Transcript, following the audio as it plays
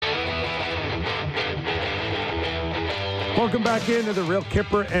Welcome back into the Real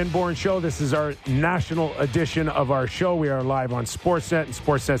Kipper and Bourne Show. This is our national edition of our show. We are live on Sportsnet and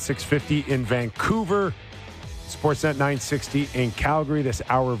Sportsnet 650 in Vancouver, Sportsnet 960 in Calgary. This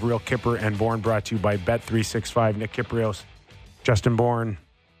hour of Real Kipper and Bourne brought to you by Bet365. Nick Kiprios, Justin Bourne,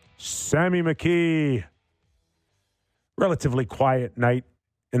 Sammy McKee. Relatively quiet night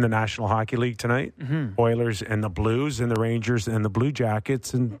in the National Hockey League tonight. Oilers and the Blues and the Rangers and the Blue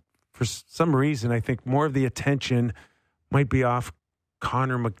Jackets. And for some reason, I think more of the attention might be off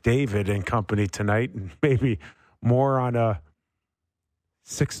Connor McDavid and company tonight, and maybe more on a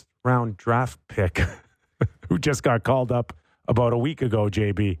sixth-round draft pick who just got called up about a week ago,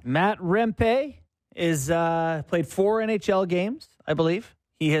 JB. Matt Rempe is played 4 NHL games, I believe.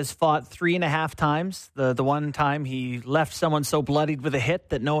 He has fought 3.5 times. The one time he left someone so bloodied with a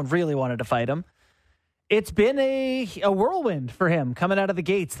hit that no one really wanted to fight him. It's been a whirlwind for him coming out of the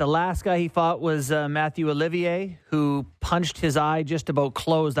gates. The last guy he fought was Matthew Olivier, who punched his eye just about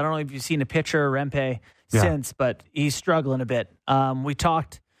closed. I don't know if you've seen a picture of Rempe since, but he's struggling a bit. We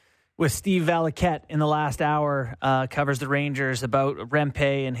talked with Steve Valiquette in the last hour, covers the Rangers, about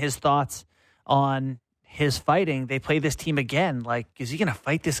Rempe and his thoughts on his fighting. They play this team again. Like, is he going to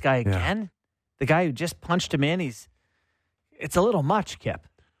fight this guy again? The guy who just punched him in, it's a little much, Kip.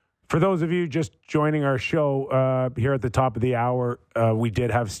 For those of you just joining our show here at the top of the hour, we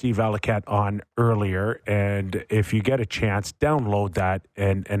did have Steve Valiquette on earlier. And if you get a chance, download that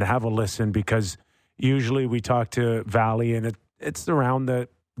and have a listen, because usually we talk to Valley and it's around the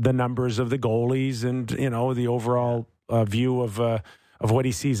numbers of the goalies and, you know, the overall view of what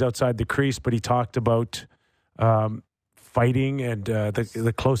he sees outside the crease. But he talked about fighting and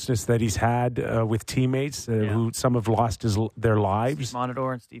the closeness that he's had with teammates who some have lost their lives. Steve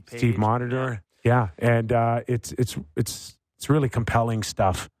Monitor and Steve Page. Steve Monitor, and it's really compelling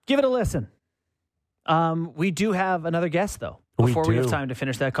stuff. Give it a listen. We do have another guest though before we have time to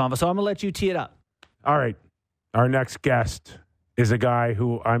finish that convo, so I'm gonna let you tee it up. All right, our next guest is a guy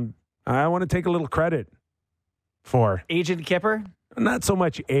who I want to take a little credit for. Agent Kipper. Not so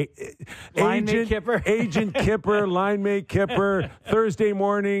much Line mate Kipper. Agent Kipper, line mate Kipper. Thursday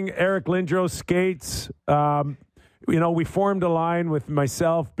morning, Eric Lindros skates. We formed a line with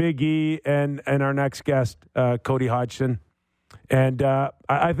myself, Big E, and our next guest, Cody Hodgson. And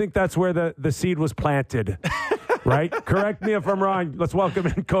I think that's where the seed was planted, right? Correct me if I'm wrong. Let's welcome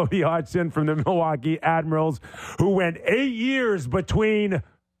in Cody Hodgson from the Milwaukee Admirals, who went 8 years between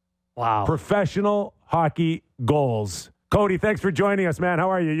professional hockey goals. Cody, thanks for joining us, man. How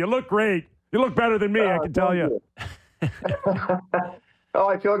are you? You look great. You look better than me, I can tell you. Oh,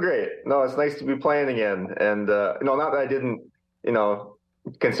 I feel great. No, it's nice to be playing again. And, not that I didn't,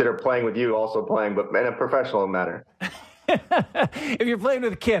 consider playing with you also playing, but in a professional manner. If you're playing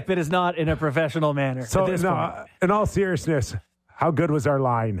with Kip, it is not in a professional manner. So, in all seriousness, how good was our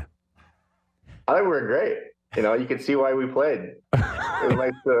line? I think we were great. You could see why we played. It was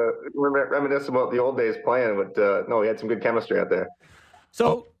nice to reminisce about the old days playing, but we had some good chemistry out there.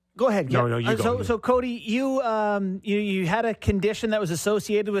 So go ahead. No, you go. So Cody, you had a condition that was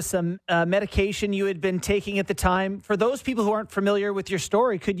associated with some medication you had been taking at the time. For those people who aren't familiar with your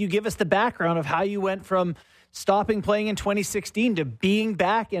story, could you give us the background of how you went from stopping playing in 2016 to being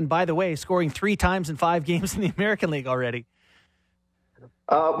back, and by the way, scoring 3 times in 5 games in the American League already?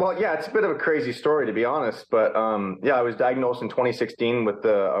 It's a bit of a crazy story, to be honest. But, I was diagnosed in 2016 with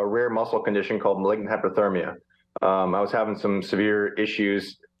a rare muscle condition called malignant hyperthermia. I was having some severe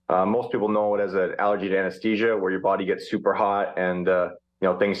issues. Most people know it as an allergy to anesthesia, where your body gets super hot and,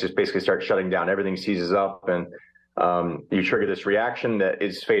 things just basically start shutting down. Everything seizes up and you trigger this reaction that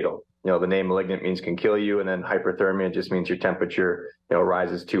is fatal. The name malignant means can kill you, and then hyperthermia just means your temperature,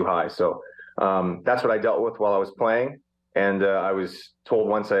 rises too high. So that's what I dealt with while I was playing. And I was told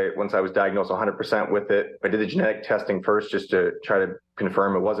once I was diagnosed 100% with it, I did the genetic testing first just to try to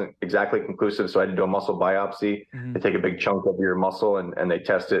confirm it wasn't exactly conclusive. So I had to do a muscle biopsy. They take a big chunk of your muscle and they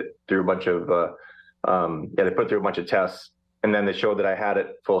test it through a bunch of, they put through a bunch of tests, and then they showed that I had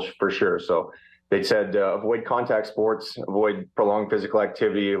it for sure. So they said, avoid contact sports, avoid prolonged physical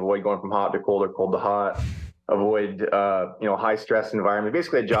activity, avoid going from hot to cold or cold to hot. Avoid, high stress environment.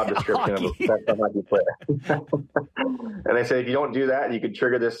 Basically, a job description of a professional hockey player. And they say if you don't do that, you could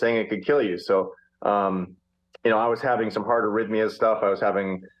trigger this thing. It could kill you. So, I was having some heart arrhythmia stuff. I was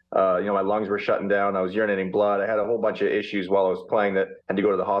having, my lungs were shutting down. I was urinating blood. I had a whole bunch of issues while I was playing that I had to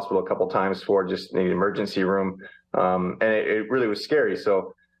go to the hospital a couple times for, just in the emergency room. And it really was scary.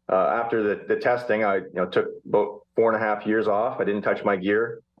 So after the testing, I took about 4.5 years off. I didn't touch my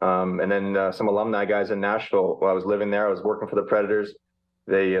gear. And then some alumni guys in Nashville, while I was living there, I was working for the Predators.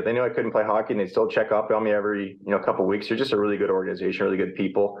 they knew I couldn't play hockey, and they still check up on me every couple of weeks. They're just a really good organization, really good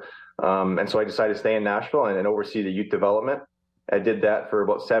people. And so I decided to stay in Nashville and oversee the youth development. I did that for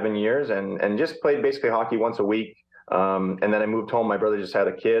about 7 years and just played basically hockey once a week. And then I moved home. My brother just had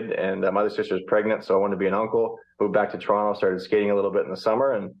a kid, and my other sister was pregnant, so I wanted to be an uncle. Moved back to Toronto, started skating a little bit in the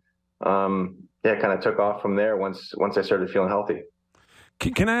summer, and kind of took off from there once I started feeling healthy.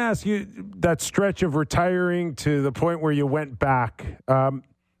 Can I ask you, that stretch of retiring to the point where you went back,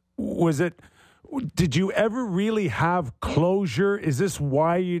 did you ever really have closure? Is this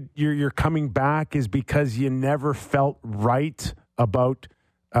why you're coming back, is because you never felt right about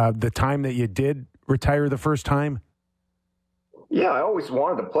the time that you did retire the first time? Yeah, I always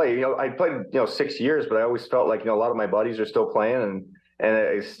wanted to play. I played 6 years, but I always felt like a lot of my buddies are still playing, and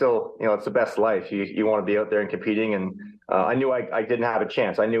it's still it's the best life. You want to be out there and competing, and I knew I didn't have a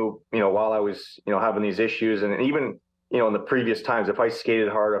chance. I knew while I was having these issues, and even in the previous times, if I skated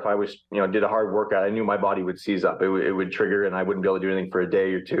hard, if I was did a hard workout, I knew my body would seize up. It would trigger, and I wouldn't be able to do anything for a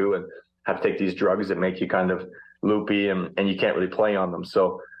day or two, and have to take these drugs that make you kind of loopy, and you can't really play on them.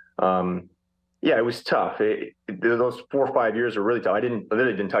 So. Yeah, it was tough. Those 4 or 5 years were really tough. I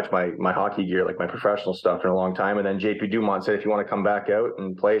literally didn't touch my hockey gear, like my professional stuff, in a long time. And then JP Dumont said, if you want to come back out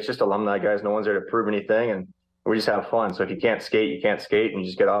and play, it's just alumni guys. No one's there to prove anything, and we just have fun. So if you can't skate, you can't skate, and you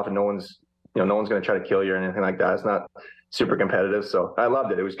just get off, and no one's going to try to kill you or anything like that. It's not super competitive. So I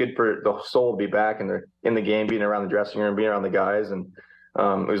loved it. It was good for the soul to be back in the game, being around the dressing room, being around the guys, and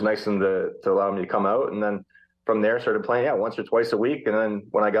it was nice of them to allow me to come out. And then from there, started playing once or twice a week. And then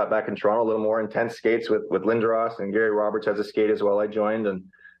when I got back in Toronto, a little more intense skates with Lindros, and Gary Roberts has a skate as well. I joined,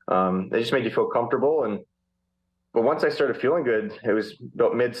 and they just made you feel comfortable. But once I started feeling good, it was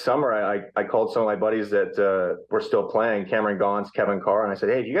about midsummer. I called some of my buddies that were still playing, Cameron Gauntz, Kevin Carr, and I said,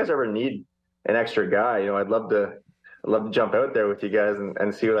 hey, if you guys ever need an extra guy, I'd love to jump out there with you guys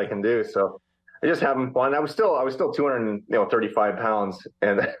and see what I can do. So I just having fun. I was still 235 pounds,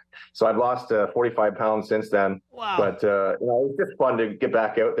 and so I've lost 45 pounds since then. Wow! But it was just fun to get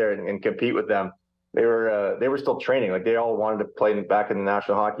back out there and compete with them. They were still training. Like, they all wanted to play back in the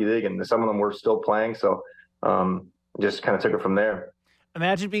National Hockey League, and some of them were still playing. So just kind of took it from there.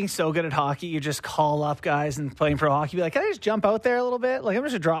 Imagine being so good at hockey, you just call up guys and playing pro hockey. Be like, can I just jump out there a little bit? Like, I'm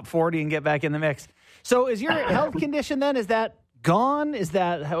just gonna drop 40 and get back in the mix. So, is your health condition then? Is that gone? Is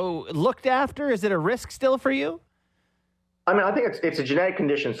that how looked after? Is it a risk still for you? I mean, I think it's a genetic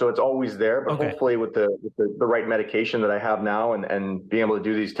condition, so it's always there. But hopefully, with the right medication that I have now, and being able to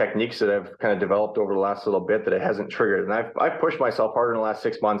do these techniques that I've kind of developed over the last little bit, that it hasn't triggered. And I've pushed myself harder in the last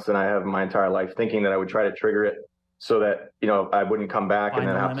 6 months than I have in my entire life, thinking that I would try to trigger it so that I wouldn't come back and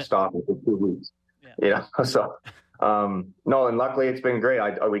then have to stop it for 2 weeks. Yeah. So. No, and luckily it's been great.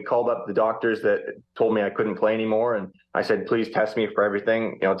 We called up the doctors that told me I couldn't play anymore, and I said, please test me for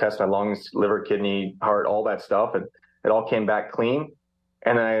everything, test my lungs, liver, kidney, heart, all that stuff. And it all came back clean.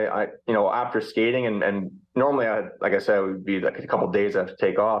 And then I after skating, and normally like I said, it would be like a couple of days I have to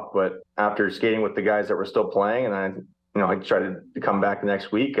take off, but after skating with the guys that were still playing, and I tried to come back the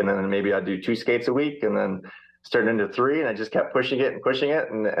next week, and then maybe I'd do 2 skates a week, and then started into 3, and I just kept pushing it.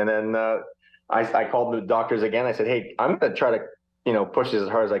 And then, I called the doctors again. I said, hey, I'm going to try to, push this as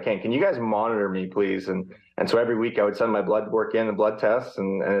hard as I can. Can you guys monitor me, please? And so every week I would send my blood work in, the blood tests,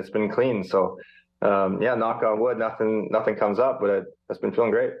 and it's been clean. So, knock on wood, nothing comes up, but it's been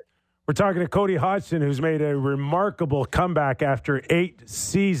feeling great. We're talking to Cody Hodgson, who's made a remarkable comeback after 8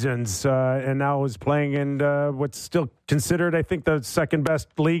 seasons, and now is playing in what's still considered, I think, the second best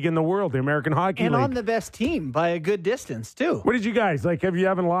league in the world, the American Hockey League. And on the best team by a good distance, too. What did you guys, you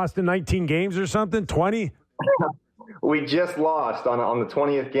haven't lost in 19 games or something? 20? We just lost on the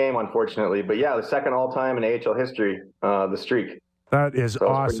 20th game, unfortunately. But yeah, the second all-time in AHL history, the streak. That is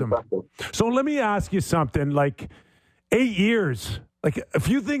awesome. So let me ask you something. 8 years, a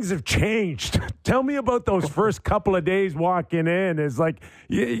few things have changed. Tell me about those first couple of days walking in. Is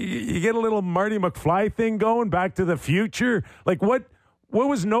you get a little Marty McFly thing going, Back to the Future? What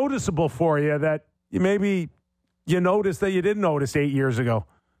was noticeable for you that maybe you noticed that you didn't notice 8 years ago?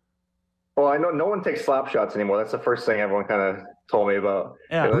 Well, I know no one takes slap shots anymore. That's the first thing everyone kind of told me about.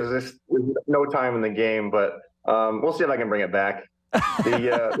 Yeah. There's no time in the game, but we'll see if I can bring it back.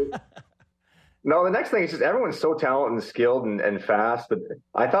 No, the next thing is just everyone's so talented and skilled and fast. But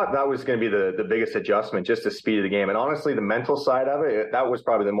I thought that was going to be the biggest adjustment, just the speed of the game. And honestly, the mental side of it, that was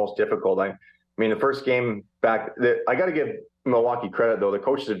probably the most difficult. I mean, the first game back, I got to give Milwaukee credit, though. The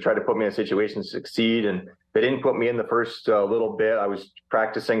coaches had tried to put me in a situation to succeed, and they didn't put me in the first little bit. I was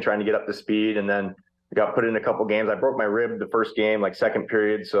practicing, trying to get up to speed, and then I got put in a couple games. I broke my rib the first game, second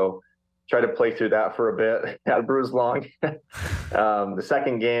period. So tried to play through that for a bit. Had a bruised lung. The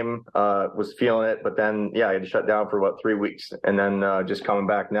second game was feeling it, but then I had to shut down for about 3 weeks, and then just coming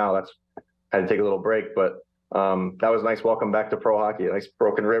back now. Had to take a little break, but that was a nice welcome back to pro hockey. A nice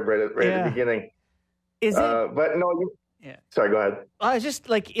broken rib right at the beginning. Is it? But no. Sorry, go ahead. I was just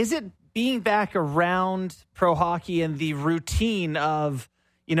like, is it being back around pro hockey and the routine of,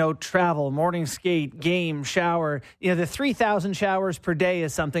 travel, morning skate, game, shower, the 3,000 showers per day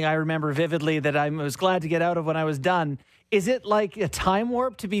is something I remember vividly that I was glad to get out of when I was done. Is it like a time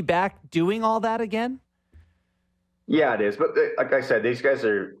warp to be back doing all that again? Yeah, it is. But like I said, these guys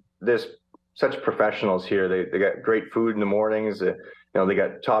there's such professionals here. They got great food in the mornings. They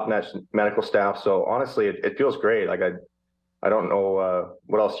got top-notch medical staff. So honestly, it feels great. Like I don't know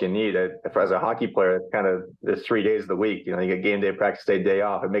what else you need. As a hockey player, it's kind of there's 3 days of the week. You get game day, practice day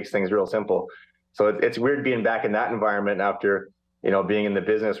off. It makes things real simple. So it's weird being back in that environment after being in the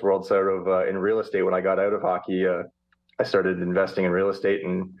business world, sort of in real estate. When I got out of hockey, I started investing in real estate,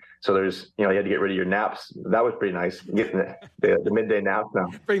 and so there's you had to get rid of your naps. That was pretty nice, getting the midday nap now.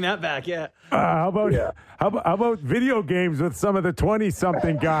 Bring that back, yeah. How about video games with some of the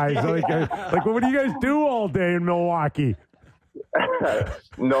 20-something guys? like what do you guys do all day in Milwaukee?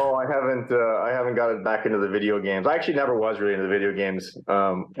 No, I haven't gotten back into the video games. I actually never was really into the video games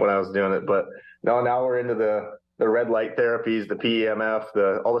when I was doing it, but no, now we're into the red light therapies, the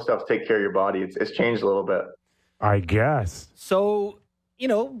PEMF, all the stuff to take care of your body. It's changed a little bit, I guess. So,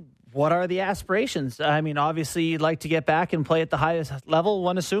 what are the aspirations? I mean, obviously you'd like to get back and play at the highest level,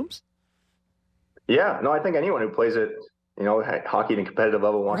 one assumes? Yeah, no, I think anyone who plays at, hockey at a competitive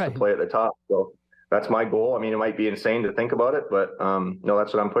level wants to play at the top. So that's my goal. I mean, it might be insane to think about it, but no,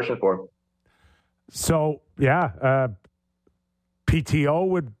 that's what I'm pushing for. So, PTO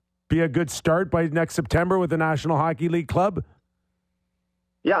would be a good start by next September with the National Hockey League club?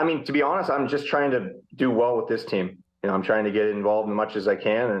 Yeah, I mean, to be honest, I'm just trying to do well with this team. I'm trying to get involved as much as I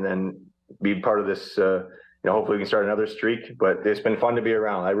can and then be part of this, hopefully we can start another streak. But it's been fun to be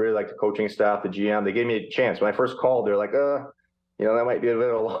around. I really like the coaching staff, the GM. They gave me a chance. When I first called, they're like, that might be a bit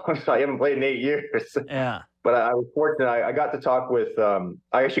of a long time. I haven't played in 8 years. Yeah. But I was fortunate. I got to talk with, I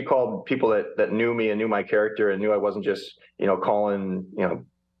actually called people that knew me and knew my character and knew I wasn't just, calling,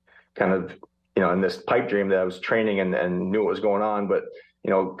 kind of, in this pipe dream that I was training and knew what was going on. But,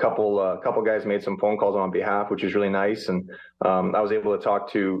 a couple guys made some phone calls on my behalf, which was really nice. And I was able to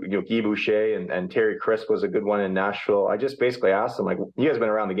talk to, Guy Boucher and Terry Crisp was a good one in Nashville. I just basically asked them, like, you guys have been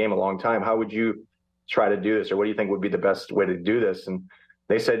around the game a long time. How would you try to do this, or what do you think would be the best way to do this? And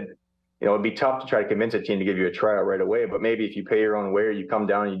they said, it'd be tough to try to convince a team to give you a tryout right away, but maybe if you pay your own way, or you come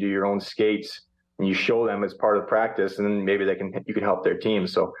down and you do your own skates and you show them as part of practice, and then maybe you can help their team.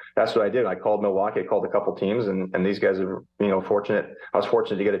 So that's what I did. I called Milwaukee, I called a couple teams, and these guys are, fortunate. I was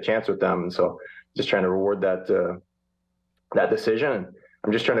fortunate to get a chance with them. And so just trying to reward that decision. And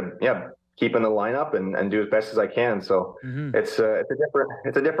I'm just trying to, keep in the lineup and do as best as I can. So it's a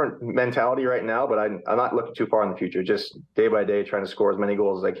different mentality right now, but I'm not looking too far in the future. Just day by day, trying to score as many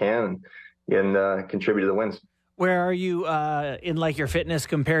goals as I can and contribute to the wins. Where are you in your fitness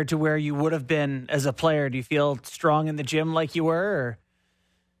compared to where you would have been as a player? Do you feel strong in the gym like you were?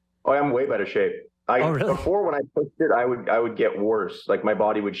 Or? Oh, I'm way better shape. Really? Before, when I pushed it, I would get worse. Like my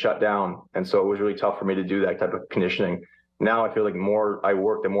body would shut down, and so it was really tough for me to do that type of conditioning. Now I feel like the more I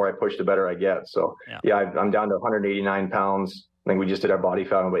work, the more I push, the better I get. So I'm down to 189 pounds. I think we just did our body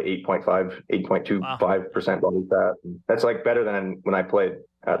fat on about 8.25% body fat. That's better than when I played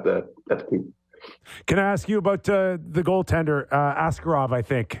at the peak. Can I ask you about the goaltender, Askarov, I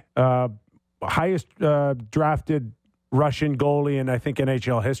think. Highest drafted Russian goalie in, I think,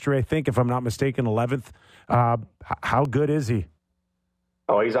 NHL history. I think, if I'm not mistaken, 11th. How good is he?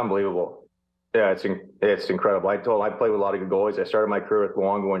 Oh, he's unbelievable. Yeah, it's incredible. I played with a lot of good goalies. I started my career with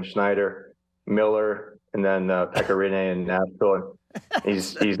Luongo and Schneider, Miller, and then Pecorine and Nashville.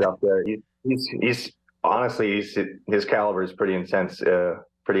 He's up there. He's honestly, his caliber is pretty intense,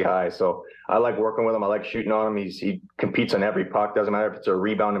 pretty high. So I like working with him. I like shooting on him. He competes on every puck. Doesn't matter if it's a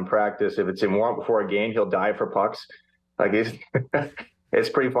rebound in practice. If it's in warm before a game, he'll dive for pucks. It's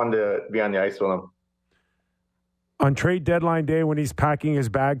pretty fun to be on the ice with him. On trade deadline day, when he's packing his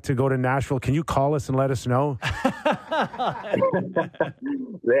bag to go to Nashville, can you call us and let us know? They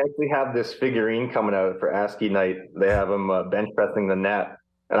actually have this figurine coming out for ASCII night. They have him bench pressing the net.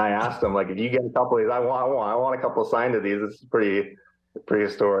 And I asked him, if you get a couple of these, I want a couple signed of these. This is pretty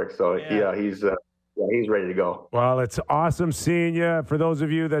historic. So he's ready to go. Well, it's awesome seeing you. For those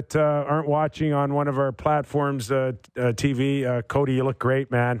of you that aren't watching on one of our platforms, TV, Cody, you look great,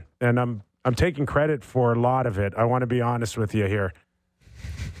 man. And I'm taking credit for a lot of it. I want to be honest with you here.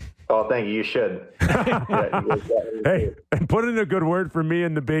 Oh, thank you. You should. Hey, and put in a good word for me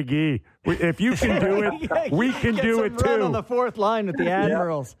and the Big E. If you can do it, we can do it Run too. on the fourth line with the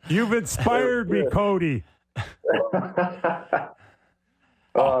Admirals. You've inspired me, Cody.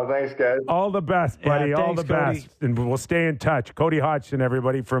 Oh, thanks, guys. All the best, buddy. Yeah, all the thanks, best. And we'll stay in touch. Cody Hodgson,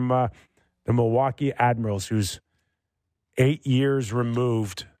 everybody, from the Milwaukee Admirals, who's 8 years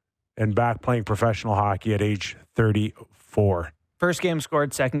removed and back playing professional hockey at age 34. First game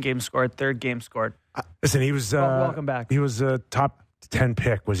scored, second game scored, third game scored. Listen, he was welcome back. He was a top 10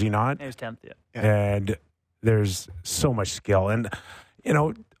 pick, was he not? He was 10th, yeah. And there's so much skill. And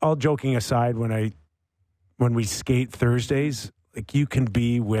all joking aside, when we skate Thursdays, like, you can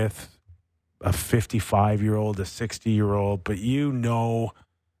be with a 55-year-old, a 60-year-old, but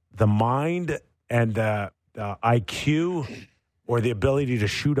the mind and the IQ or the ability to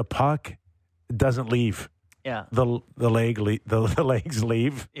shoot a puck doesn't leave. Yeah. The legs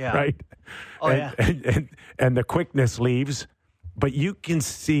leave, yeah. right? Oh, and the quickness leaves, but you can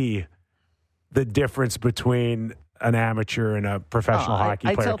see the difference between an amateur and a professional hockey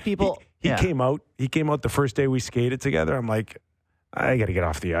player. I tell people he came out the first day we skated together. I'm like, I got to get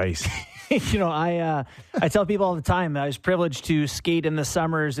off the ice. I tell people all the time, I was privileged to skate in the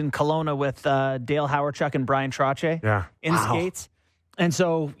summers in Kelowna with Dale Howarchuk and Brian Trottier in skates. And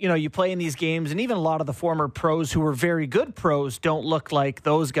so, you play in these games, and even a lot of the former pros who were very good pros don't look like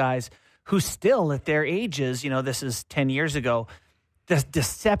those guys who still, at their ages, this is 10 years ago, the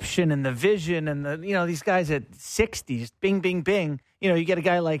deception and the vision and these guys at 60s, bing, bing, bing. You get a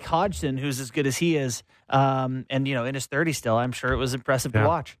guy like Hodgson who's as good as he is, and, in his 30s still. I'm sure it was impressive to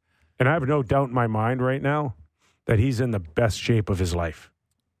watch. And I have no doubt in my mind right now that he's in the best shape of his life.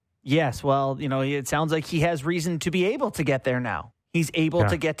 Yes, well, it sounds like he has reason to be able to get there now. He's able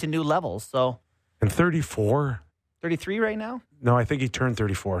to get to new levels. So, and 34, 33 right now? No, I think he turned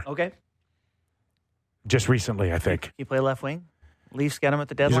 34. Okay. Just recently, I think. He play left wing. Leafs get him at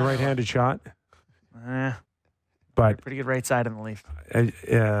the deadline. He's a right-handed shot. But pretty good right side in the Leafs.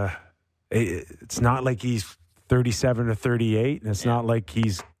 It's not like he's 37 or 38, and it's not like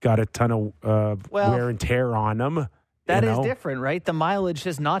he's got a ton of wear and tear on him. That is different, right? The mileage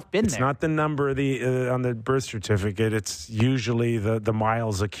has not been there. It's not the number of on the birth certificate. It's usually the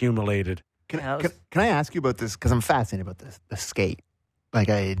miles accumulated. Can I ask you about this? Because I'm fascinated about this, the skate.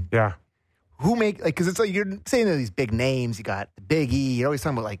 Because it's like you're saying these big names. You got the Big E. You're always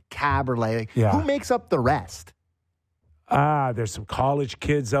talking about like Cab or who makes up the rest? There's some college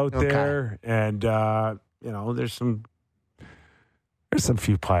kids out there, and there's some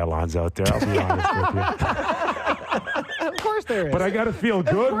few pylons out there. I'll be honest with you. Of course there is. But I got to feel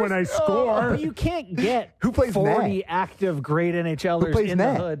good when I score. But you can't get who plays 40 net? Active great NHLers in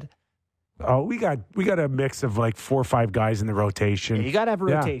net? the hood. Oh, we got a mix of like 4 or 5 guys in the rotation. Yeah, you got to have a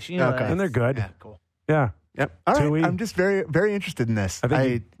rotation. And they're good. Yeah, cool. Yeah. Yep. All right. I'm just very, very interested in this. I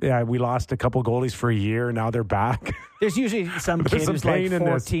think we lost a couple goalies for a year. Now they're back. There's usually some kid who's like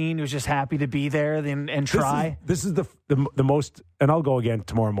 14 who's just happy to be there and try. This is the most, and I'll go again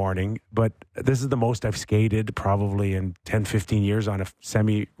tomorrow morning, but this is the most I've skated probably in 10, 15 years on a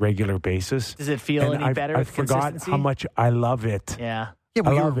semi-regular basis. Does it feel any better? I forgot how much I love it. Yeah. Yeah,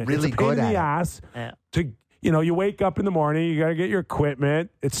 but you're really it's a good pain in at the ass to you wake up in the morning, you got to get your equipment.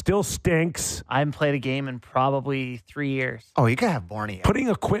 It still stinks. I haven't played a game in probably 3 years. Oh, you gotta have Borneo. Putting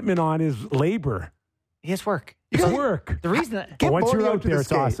equipment on is labor. It's work. It's work. The reason once you're out there,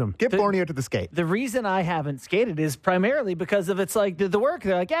 it's awesome. Get Borneo to the skate. The reason I haven't skated is primarily because of it's like the work.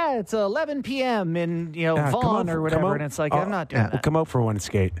 They're like, it's 11 p.m. in Vaughan or whatever, and it's like I'm not doing that. We'll come out for one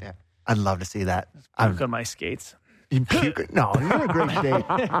skate. Yeah. I'd love to see that. Puke on my skates. No, you're a great skate.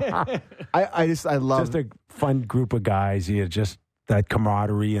 I love just a fun group of guys. You just that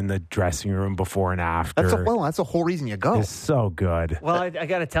camaraderie in the dressing room before and after. That's the whole reason you go. It's so good. Well, I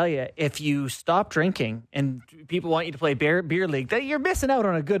got to tell you, if you stop drinking and people want you to play beer league, you're missing out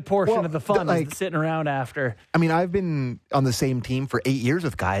on a good portion of the fun sitting around after. I mean, I've been on the same team for 8 years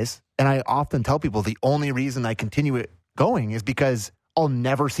with guys, and I often tell people the only reason I continue it going is because I'll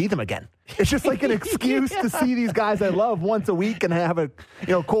never see them again. It's just like an excuse to see these guys I love once a week and have a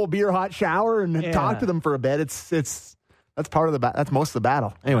cold beer, hot shower, and talk to them for a bit. That's part of the that's most of the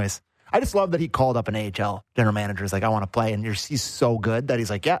battle. Anyways, I just love that he called up an AHL general manager. He's like, I want to play, and he's so good that he's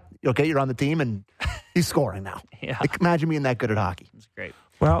like, yeah, okay, you're on the team, and he's scoring now. Yeah, like, imagine being that good at hockey. It's great.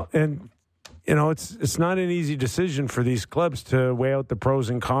 Well, and it's not an easy decision for these clubs to weigh out the pros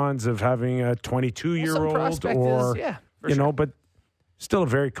and cons of having a 22-year-old or but still a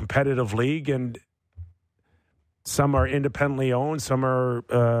very competitive league, and some are independently owned, some are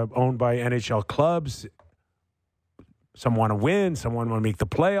owned by NHL clubs. Some want to win. Someone want to make the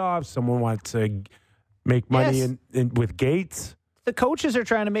playoffs. Someone wants to make money with Gates. The coaches are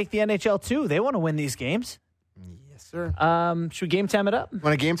trying to make the NHL too. They want to win these games. Yes, sir. Should we game time it up?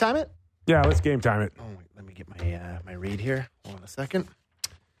 Want to game time it? Yeah, let's game time it. Oh, wait, let me get my read here. Hold on a second.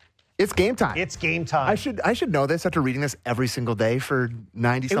 It's game time. It's game time. I should know this after reading this every single day for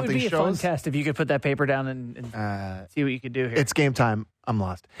 90-something shows. It would be a fun test if you could put that paper down and see what you could do here. It's game time. I'm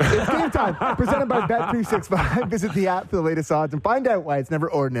lost. It's game time. Presented by Bet365. Visit the app for the latest odds and find out why it's never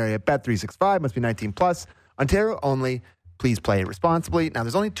ordinary at Bet365. Must be 19 plus. Ontario only. Please play responsibly. Now,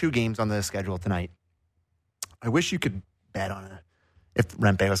 there's only 2 games on the schedule tonight. I wish you could bet on if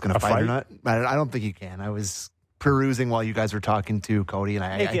Rempe was going to fight or not. But I don't think you can. I was perusing while you guys were talking to Cody, and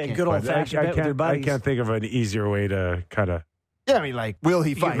I can't. Good old-fashioned bet with your buddies. I can't think of an easier way to kind of... Yeah, I mean, like, will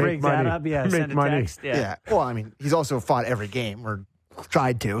he fight? Rig that up, send a text. Yeah. Well, I mean, he's also fought every game, or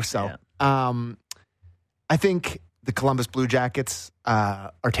tried to. So, I think the Columbus Blue Jackets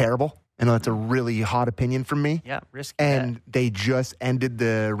are terrible. I know that's a really hot opinion from me. Yeah, risky. And they just ended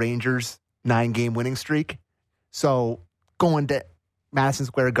the Rangers' 9-game winning streak. So, going to Madison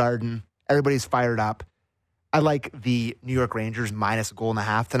Square Garden, everybody's fired up. I like the New York Rangers minus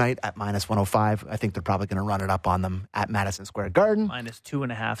 -1.5 tonight at -105. I think they're probably going to run it up on them at Madison Square Garden.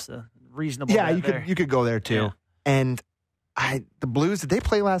 -2.5's a reasonable. Yeah, bet you could go there too. Yeah. And the Blues, did they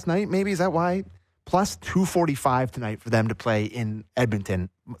play last night? Maybe is that why? +245 tonight for them to play in Edmonton.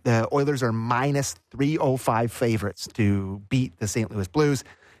 The Oilers are -305 favorites to beat the St. Louis Blues.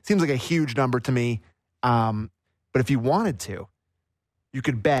 Seems like a huge number to me. But if you wanted to, you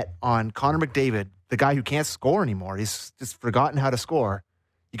could bet on Connor McDavid, the guy who can't score anymore. He's just forgotten how to score.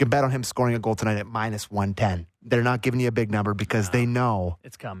 You can bet on him scoring a goal tonight at -110. They're not giving you a big number because they know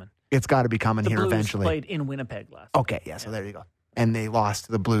it's coming. It's got to be coming here eventually. The Blues played in Winnipeg last. Okay, yeah, so there you go. And they lost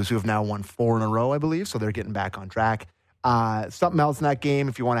to the Blues, who have now won 4 in a row, I believe, so they're getting back on track. Something else in that game,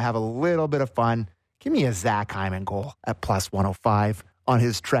 if you want to have a little bit of fun, give me a Zach Hyman goal at +105 on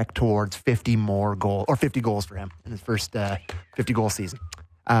his trek towards 50 goals for him in his first 50-goal season.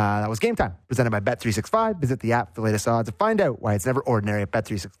 That was Game Time, presented by Bet365. Visit the app for the latest odds and find out why it's never ordinary at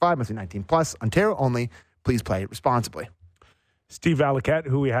Bet365. Must be 19 plus. Ontario only. Please play responsibly. Steve Valiquette,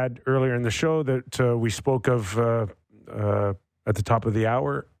 who we had earlier in the show that we spoke of at the top of the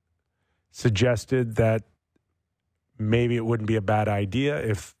hour, suggested that maybe it wouldn't be a bad idea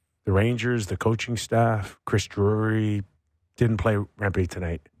if the Rangers, the coaching staff, Chris Drury didn't play Rempe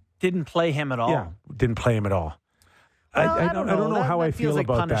tonight. Didn't play him at all? Yeah, didn't play him at all. Well, I don't know how I feel like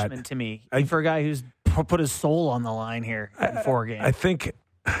about that. Punishment to me for a guy who's put his soul on the line here in 4 games. I think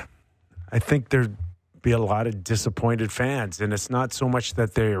there'd be a lot of disappointed fans, and it's not so much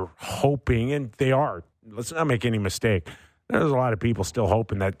that they're hoping, and they are. Let's not make any mistake. There's a lot of people still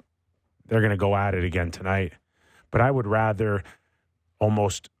hoping that they're going to go at it again tonight. But I would rather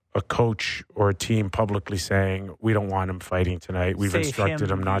almost a coach or a team publicly saying, we don't want him fighting tonight. We've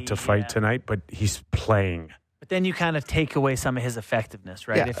instructed him not to fight tonight, but he's playing. But then you kind of take away some of his effectiveness,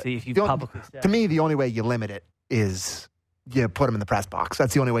 right? Yeah. If you publicly say. To me, the only way you limit it is you put him in the press box.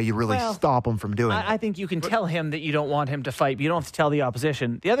 That's the only way you really stop him from doing it. I think you can tell him that you don't want him to fight, but you don't have to tell the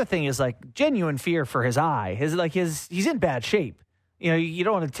opposition. The other thing is like genuine fear for his eye. He's in bad shape. You know, you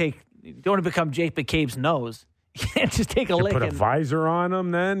don't want to become Jake McCabe's nose. You can't just take a lick. Put a visor on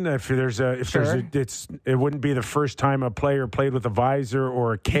him. Then it wouldn't be the first time a player played with a visor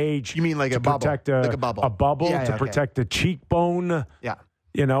or a cage. You mean like a bubble? A bubble to protect the cheekbone. Yeah,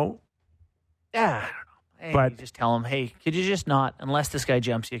 you know. Yeah. Hey, but you just tell him, hey, could you just not? Unless this guy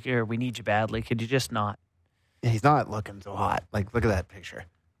jumps you here, we need you badly. Could you just not? Yeah, he's not looking so hot. Like, look at that picture.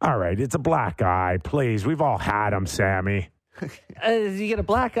 All right, it's a black eye. Please, we've all had him, Sammy. You get a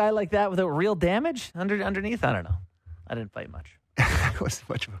black eye like that without real damage underneath? I don't know. I didn't fight much. I wasn't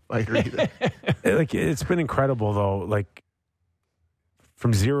much of a fighter either. It's been incredible, though. Like,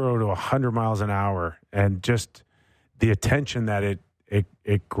 from 0 to 100 miles an hour, and just the attention that it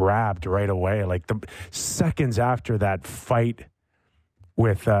grabbed right away. Like, the seconds after that fight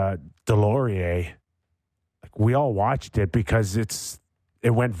with Delorier, like, we all watched it because it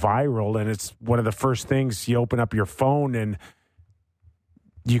went viral, and it's one of the first things you open up your phone and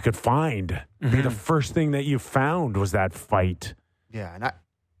you could find. Mm-hmm. The first thing that you found was that fight. Yeah, and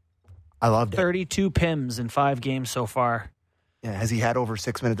I loved it. 32 PIMs in 5 games so far. Yeah, has he had over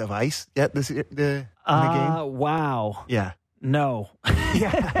 6 minutes of ice yet in the game? Wow. Yeah. No.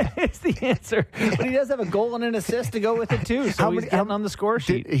 Yeah, it's the answer. But he does have a goal and an assist to go with it too. So he's getting on the score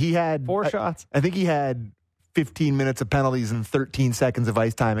sheet. He had 4 shots. I think he had 15 minutes of penalties and 13 seconds of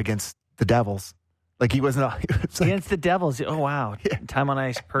ice time against the Devils. Like he wasn't. Against the Devils. Oh, wow. Time on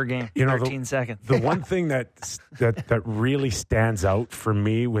ice per game, 13 seconds. The one thing that really stands out for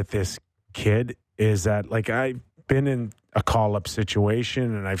me with this kid is that, like, I've been in a call-up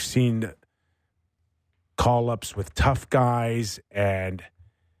situation, and I've seen call-ups with tough guys, and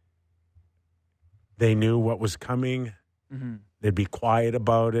they knew what was coming. Mm-hmm. They'd be quiet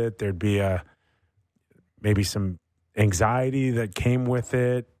about it. There'd be maybe some anxiety that came with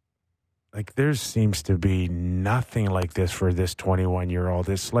it. Like, there seems to be nothing like this for this 21-year-old.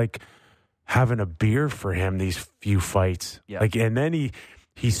 It's like having a beer for him, these few fights. Yep. Like, and then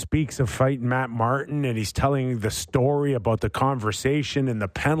he speaks of fighting Matt Martin, and he's telling the story about the conversation in the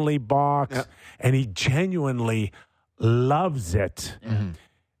penalty box, and he genuinely loves it. Mm-hmm.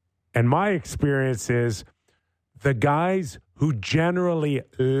 And my experience is the guys who generally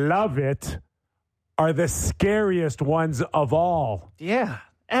love it are the scariest ones of all. Yeah.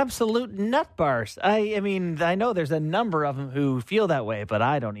 Absolute nut bars. I mean, I know there's a number of them who feel that way, but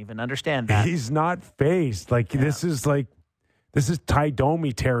I don't even understand that. He's not phased. Like, this is Ty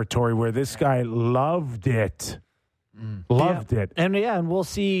Domi territory where this guy loved it. Loved it. And we'll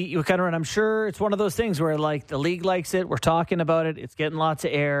see. You kind of, and I'm sure it's one of those things where, like, the league likes it. We're talking about it. It's getting lots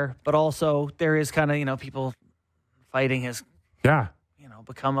of air, but also there is kind of, people fighting has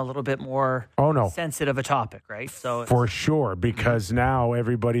become a little bit more sensitive a topic, right? So for sure, because now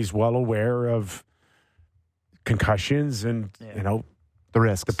everybody's well aware of concussions and the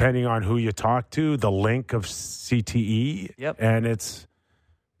risk, depending on who you talk to, the link of CTE, and it's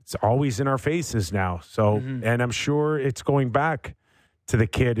always in our faces now. So, and I'm sure it's going back to the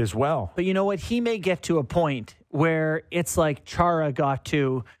kid as well. But you know what? He may get to a point where it's like Chara got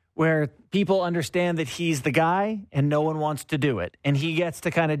to, where people understand that he's the guy and no one wants to do it. And he gets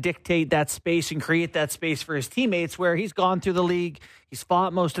to kind of dictate that space and create that space for his teammates, where he's gone through the league, he's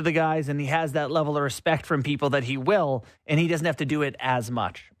fought most of the guys, and he has that level of respect from people that he will, and he doesn't have to do it as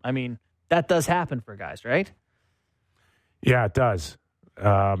much. I mean, that does happen for guys, right? Yeah, it does.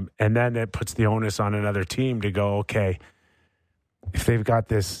 And then it puts the onus on another team to go, okay, if they've got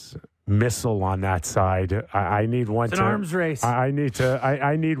this missile on that side, I need one. It's an arms race. I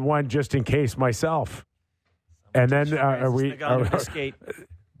need one just in case myself. And then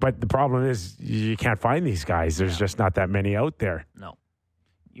but the problem is you can't find these guys. There's just not that many out there. No.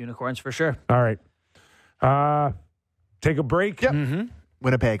 Unicorns for sure. All right. Take a break. Yep. Mm-hmm.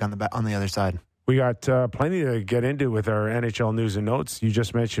 Winnipeg on the other side. We got plenty to get into with our NHL news and notes. You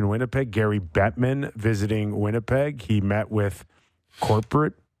just mentioned Winnipeg. Gary Bettman visiting Winnipeg. He met with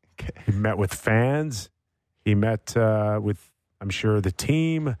corporate. He met with fans. He met with, I'm sure, the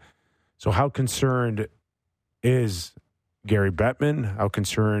team. So how concerned is Gary Bettman? How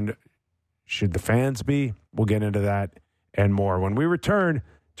concerned should the fans be? We'll get into that and more when we return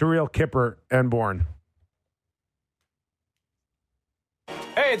to Real Kipper and Bourne.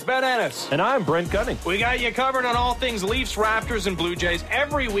 Hey, it's Ben Ennis. And I'm Brent Gunning. We got you covered on all things Leafs, Raptors, and Blue Jays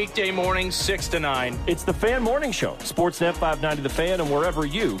every weekday morning, 6 to 9. It's the Fan Morning Show. Sportsnet 590 The Fan, and wherever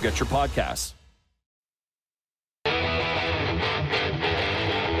you get your podcasts.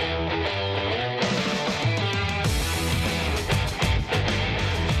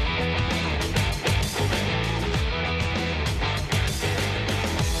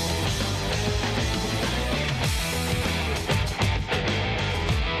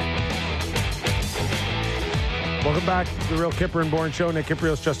 Welcome back to the Real Kipper and Bourne Show. Nick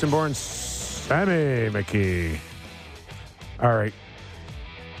Kiprios, Justin Bourne, Sammy McKee. All right.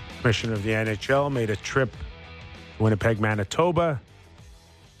 Commissioner of the NHL made a trip to Winnipeg, Manitoba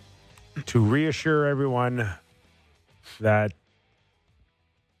to reassure everyone that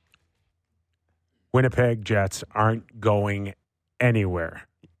Winnipeg Jets aren't going anywhere.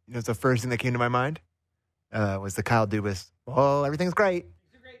 You know, the first thing that came to my mind was the Kyle Dubas. Oh, everything's great.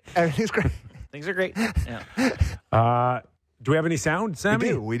 Everything's great. Things are great. Yeah. Do we have any sound,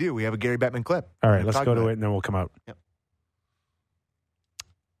 Sammy? We do. We have a Gary Bettman clip. All right, let's go to it, and then we'll come out.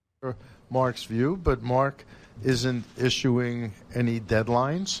 Yep. Mark's view, but Mark isn't issuing any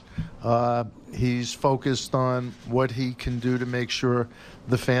deadlines. He's focused on what he can do to make sure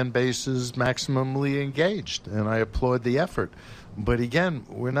the fan base is maximally engaged, and I applaud the effort. But again,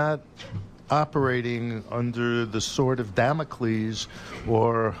 we're not operating under the sword of Damocles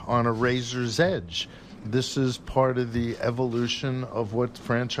or on a razor's edge. This is part of the evolution of what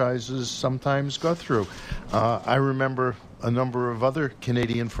franchises sometimes go through. I remember a number of other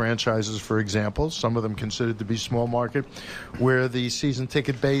Canadian franchises, for example, some of them considered to be small market, where the season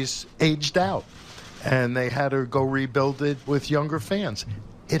ticket base aged out and they had to go rebuild it with younger fans.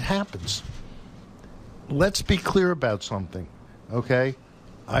 It happens. Let's be clear about something, okay?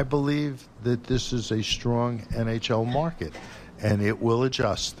 I believe that this is a strong NHL market, and it will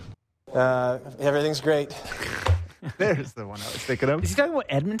adjust. Everything's great. There's the one I was thinking of. Is he talking about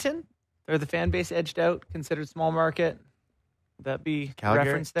Edmonton? Or the fan base edged out, considered small market? Would that be Calgary?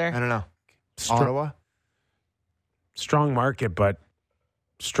 referenced there? I don't know. Ottawa? Strong market, but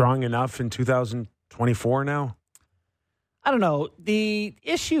strong enough in 2024 now? I don't know. The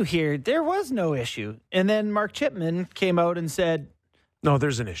issue here, there was no issue. And then Mark Chipman came out and said, No,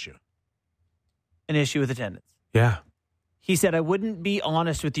 there's an issue. An issue with attendance. Yeah. He said, I wouldn't be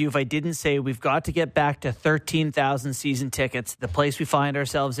honest with you if I didn't say we've got to get back to 13,000 season tickets. The place we find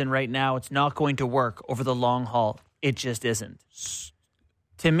ourselves in right now, it's not going to work over the long haul. It just isn't.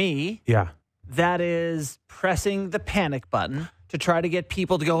 To me, Yeah. that is pressing the panic button to try to get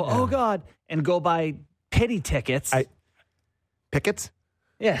people to go, oh, God, and go buy pity tickets. Pickets?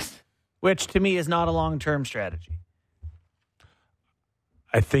 Yes. Which to me is not a long-term strategy.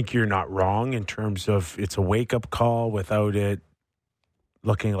 I think you're not wrong in terms of it's a wake-up call without it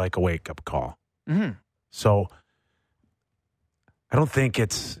looking like a wake-up call. Mm-hmm. So I don't think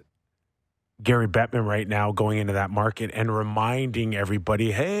it's Gary Bettman right now going into that market and reminding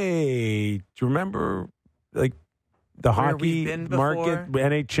everybody, hey, do you remember like the Where hockey we've been before? market,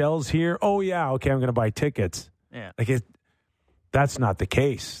 NHL's here? Oh, yeah, okay, I'm going to buy tickets. Yeah. That's not the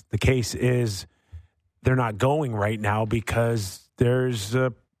case. The case is they're not going right now because there's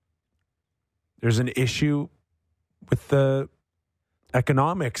an issue with the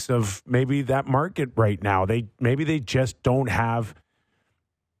economics of maybe that market right now. Maybe they just don't have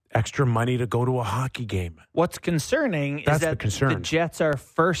extra money to go to a hockey game. What's concerning That's is that the concern. the Jets are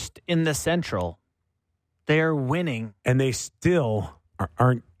first in the Central. They are winning. And they still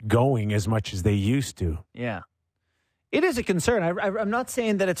aren't going as much as they used to. Yeah. It is a concern. I'm not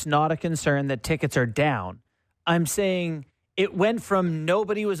saying that it's not a concern that tickets are down. I'm saying it went from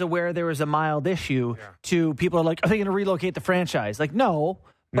nobody was aware there was a mild issue to people are like, are they going to relocate the franchise? Like, no.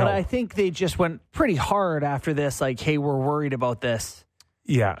 But I think they just went pretty hard after this, like, hey, we're worried about this.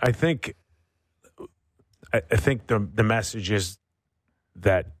 Yeah, I think the message is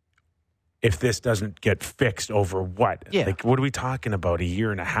that if this doesn't get fixed over what? Yeah. Like, what are we talking about? A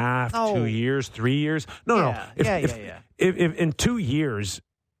year and a half, No. 2 years, 3 years? No. If in 2 years,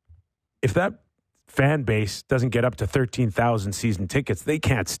 if that fan base doesn't get up to 13,000 season tickets, they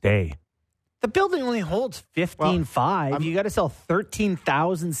can't stay. The building only holds 15,500. You got to sell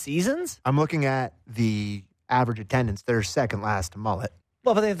 13,000 seasons? I'm looking at the average attendance. They're second last to Mullet.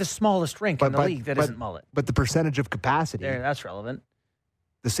 Well, but they have the smallest rink in the league that isn't Mullet. But the percentage of capacity, There, that's relevant.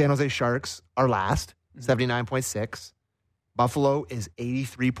 the San Jose Sharks are last, 79.6. Buffalo is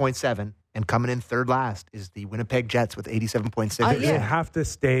 83.7. And coming in third last is the Winnipeg Jets with 87.6. They have to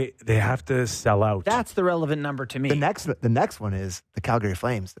stay. They have to sell out. That's the relevant number to me. The next one is the Calgary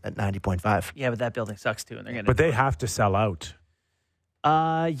Flames at 90.5. Yeah, but that building sucks too, and they're going to. But they have to sell out.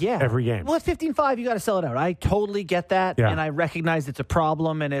 Yeah, every game. Well, at 15.5, you got to sell it out. I totally get that, and I recognize it's a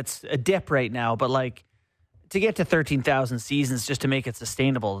problem and it's a dip right now. But like, to get to 13,000 seasons just to make it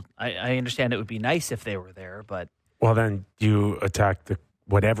sustainable, I understand it would be nice if they were there, but well, then you attack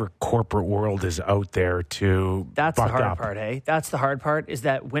whatever corporate world is out there to. That's the hard up. part, hey? That's the hard part is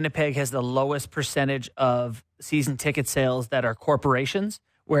that Winnipeg has the lowest percentage of season ticket sales that are corporations,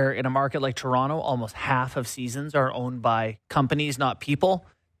 where in a market like Toronto, almost half of seasons are owned by companies, not people.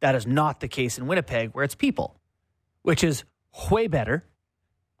 That is not the case in Winnipeg, where it's people, which is way better,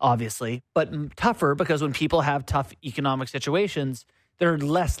 obviously, but tougher because when people have tough economic situations, they're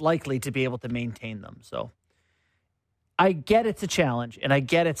less likely to be able to maintain them. So I get it's a challenge and I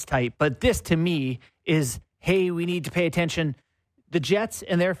get it's tight, but this to me is, hey, we need to pay attention. The Jets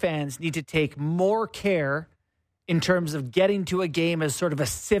and their fans need to take more care in terms of getting to a game as sort of a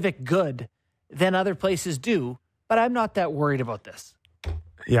civic good than other places do. But I'm not that worried about this.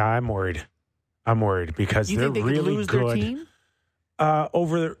 Yeah, I'm worried. Because you they're think they really could lose good. Their team?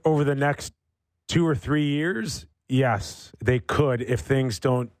 Over the next 2 or 3 years, yes, they could if things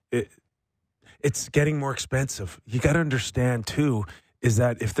don't. It's getting more expensive. You got to understand, too, is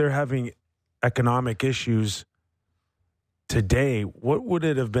that if they're having economic issues today, what would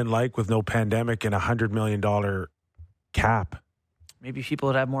it have been like with no pandemic and $100 million cap? Maybe people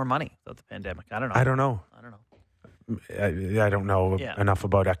would have more money without the pandemic. I don't know. I don't know. I don't know enough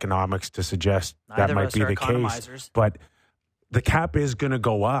about economics to suggest that might be the case. But the cap is going to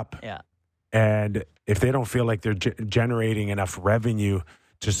go up. Yeah. And if they don't feel like they're generating enough revenue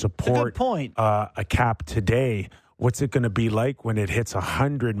to support a cap today, what's it going to be like when it hits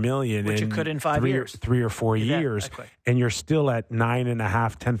 $100 million Which it could in 5 years. 3 or 4 years, and you're still at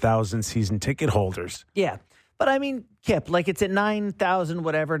 9,500, 10,000 season ticket holders? Yeah. But I mean, Kip, like it's at 9,000,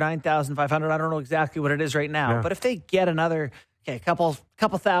 whatever, 9,500. I don't know exactly what it is right now. Yeah. But if they get another, couple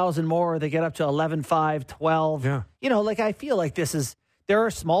thousand more, they get up to 11,500, 12. Yeah. Like I feel like there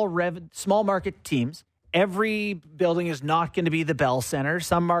are small market teams. Every building is not going to be the Bell Center.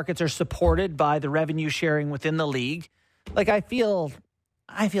 Some markets are supported by the revenue sharing within the league. Like I feel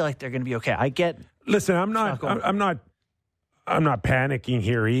like they're going to be okay. Listen, I'm not panicking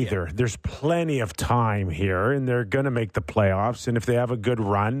here either. Yeah. There's plenty of time here, and they're going to make the playoffs. And if they have a good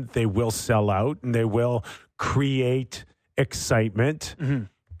run, they will sell out, and they will create excitement. Mm-hmm.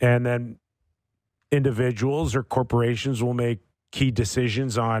 And then individuals or corporations will make key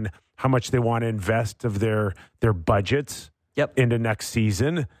decisions on how much they want to invest of their budgets into next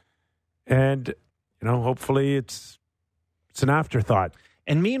season. And, hopefully it's an afterthought.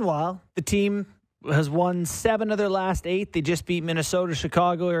 And meanwhile, the team has won 7 of their last 8. They just beat Minnesota,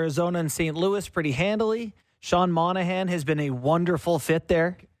 Chicago, Arizona, and St. Louis pretty handily. Sean Monahan has been a wonderful fit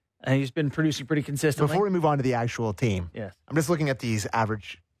there. And he's been producing pretty consistently. Before we move on to the actual team, yes. I'm just looking at these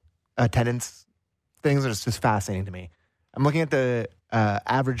average attendance things. It's just fascinating to me. I'm looking at the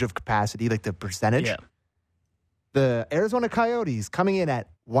average of capacity, like the percentage. Yeah. The Arizona Coyotes coming in at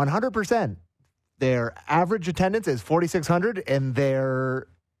 100%. Their average attendance is 4,600, and their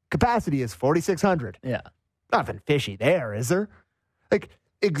capacity is 4,600. Yeah. Nothing fishy there, is there? Like,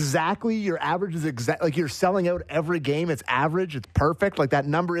 exactly, your average is exact. Like, you're selling out every game. It's average. It's perfect. Like, that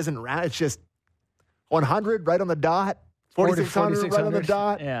number isn't round. It's just 100 right on the dot. 4,600 right on the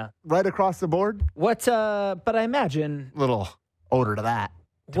dot. Yeah. Right across the board. But I imagine. A little odor to that.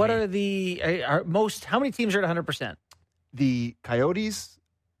 What are how many teams are at 100%? The Coyotes,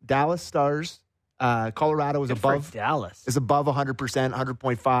 Dallas Stars, Colorado is above Dallas. Is above 100%,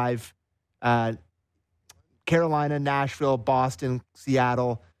 100.5. Carolina, Nashville, Boston,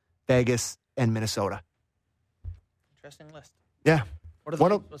 Seattle, Vegas, and Minnesota. Interesting list. Yeah.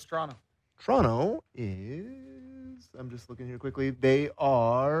 What's Toronto? Toronto is, I'm just looking here quickly, they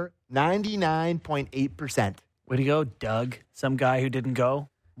are 99.8%. Way to go, Doug. Some guy who didn't go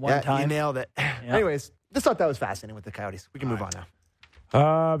one time. You nailed it. Yeah. Anyways, just thought that was fascinating with the Coyotes. We can move on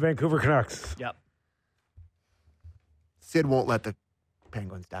now. Vancouver Canucks. Yep. Sid won't let the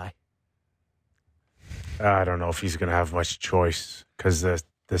Penguins die. I don't know if he's going to have much choice because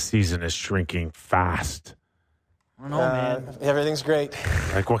the season is shrinking fast. I don't know, man. Everything's great.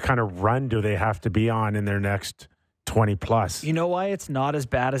 Like, what kind of run do they have to be on in their next 20 plus? You know why it's not as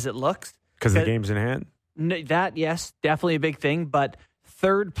bad as it looks? Because the game's in hand? That, yes, definitely a big thing. But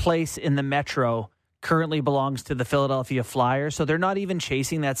third place in the Metro currently belongs to the Philadelphia Flyers. So they're not even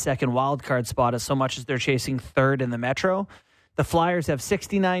chasing that second wild card spot as so much as they're chasing third in the Metro. The Flyers have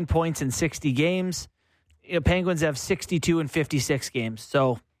 69 points in 60 games. Penguins have 62 in 56 games.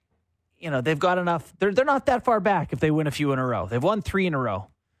 So, they've got enough. They're not that far back if they win a few in a row. They've won 3 in a row.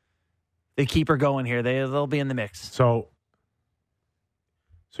 They keep her going here. They'll be in the mix. So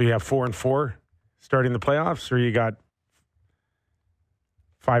you have 4-4 starting the playoffs, or you got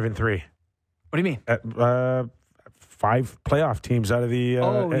 5-3? What do you mean? 5 playoff teams out of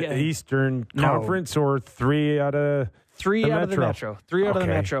the Eastern Conference, or 3 out of the Metro. 3 out of the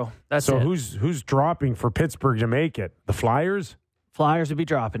Metro. That's so it. Who's dropping for Pittsburgh to make it? The Flyers? Flyers would be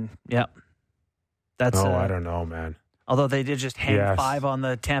dropping. Yep. That's. I don't know, man. Although they did just hang 5 on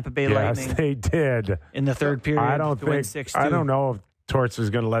the Tampa Bay Lightning. Yes, they did in the third period. I don't know if Torts is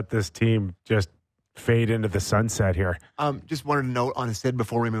going to let this team just fade into the sunset here. Just wanted to note on Sid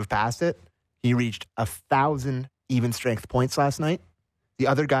before we move past it. He reached 1,000 even strength points last night. The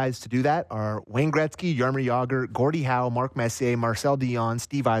other guys to do that are Wayne Gretzky, Jaromir Jagr, Gordie Howe, Mark Messier, Marcel Dion,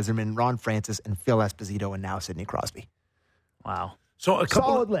 Steve Yzerman, Ron Francis, and Phil Esposito, and now Sidney Crosby. Wow. So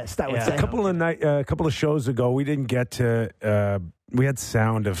solid list, I would say. A couple of shows ago, we didn't get to. We had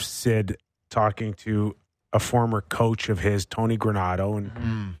sound of Sid talking to a former coach of his, Tony Granato,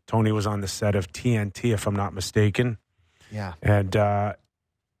 and Tony was on the set of TNT, if I'm not mistaken. Yeah, and I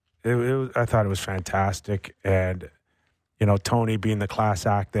thought it was fantastic, and Tony, being the class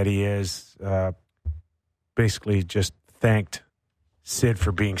act that he is, basically just thanked Sid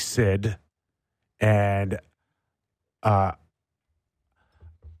for being Sid, and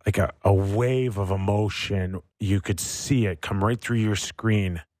like a wave of emotion, you could see it come right through your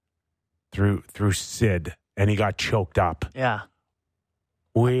screen, through Sid, and he got choked up. Yeah.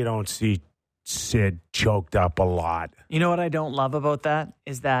 We don't see Sid choked up a lot. You know what I don't love about that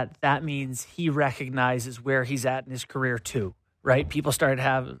is that means he recognizes where he's at in his career too, right? People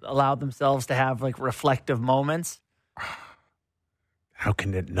allowed themselves to have like reflective moments. How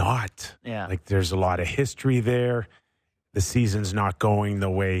can it not? Yeah. Like, there's a lot of history there. The season's not going the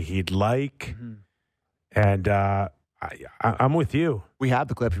way he'd like. Mm-hmm. And I'm with you. We have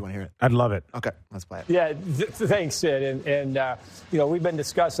the clip if you want to hear it. I'd love it. Okay, let's play it. Yeah, thanks, Sid. And we've been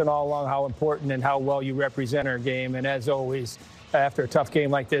discussing all along how important and how well you represent our game. And as always, after a tough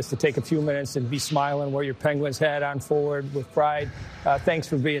game like this, to take a few minutes and be smiling, wear your Penguins hat on forward with pride. Thanks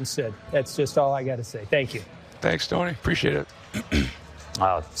for being Sid. That's just all I got to say. Thank you. Thanks, Tony. Appreciate it.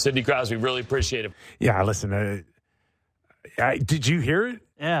 Sidney Crosby, really appreciate it. Yeah, listen. Did you hear it?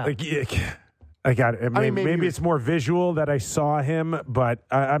 Yeah. I got it. Maybe it's more visual that I saw him, but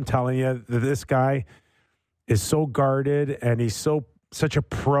I'm telling you, this guy is so guarded and he's such a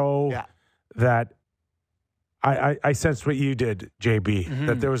pro that I sensed what you did, JB,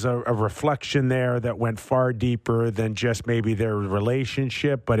 that there was a reflection there that went far deeper than just maybe their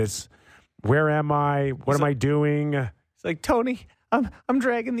relationship, but it's where am I? What am I doing? It's like, Tony, I'm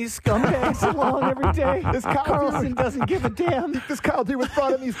dragging these scumbags along every day. This Carlson doesn't give a damn. This Kyle D was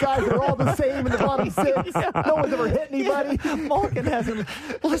brought in these guys that are all the same in the bottom six. No one's ever hit anybody. Malkin hasn't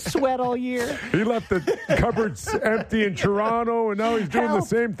sweat all year. He left the cupboards empty in Toronto, and now he's doing the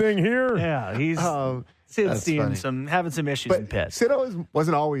same thing here. Yeah, he's Sid's having some issues in Pitt. Sid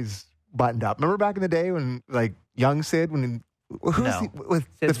wasn't always buttoned up. Remember back in the day when, like, young Sid, with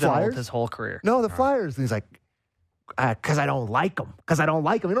Sid's the Flyers? His whole career. No, the Flyers. And he's like, because I don't like them. You don't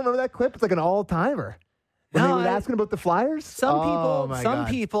remember that clip? It's like an all-timer. When they were asking about the Flyers? Some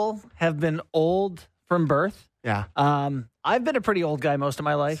people have been old from birth. Yeah. I've been a pretty old guy most of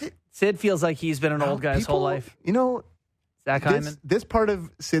my life. Sid feels like he's been an old guy his whole life. You know, Zach Hyman. This part of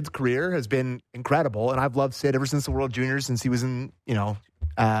Sid's career has been incredible, and I've loved Sid ever since the World Juniors, since he was in,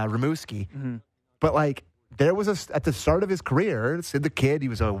 Rimouski. Mm-hmm. But, like, there was at the start of his career, Sid the Kid, he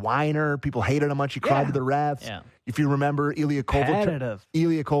was a whiner. People hated him much. He cried to the refs. Yeah. If you remember, Ilya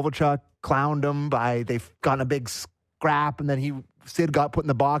Kovalchuk clowned him they've gotten a big scrap, and then Sid got put in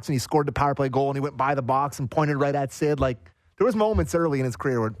the box, and he scored the power play goal, and he went by the box and pointed right at Sid. Like, there was moments early in his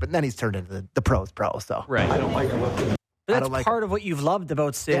career, but then he's turned into the pros pro. So right. I don't like him. But that's part of what you've loved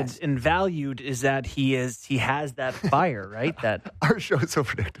about Sid and valued is that he has that fire, right? That our show is so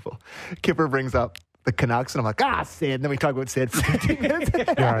predictable. Kipper brings up the Canucks, and I'm like, Sid. And then we talk about Sid for 15 minutes.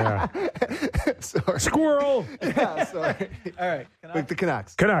 Yeah. Sorry. Squirrel. Yeah, sorry. All right. Like the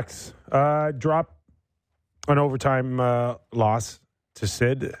Canucks. Canucks drop an overtime loss to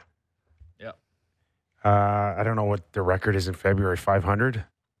Sid. Yeah. I don't know what the record is in February. 500,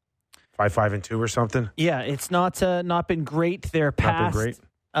 5-5-2 or something. Yeah, it's not been great. Their past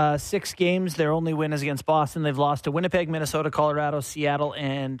 6 games, their only win is against Boston. They've lost to Winnipeg, Minnesota, Colorado, Seattle,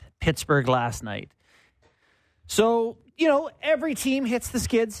 and Pittsburgh last night. So, every team hits the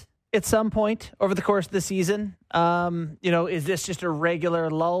skids at some point over the course of the season. Is this just a regular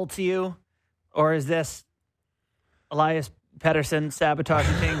lull to you? Or is this Elias Pettersson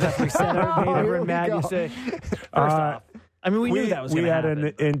sabotaging things after he said it, made everyone mad? You say, first off, we knew that was going to happen. We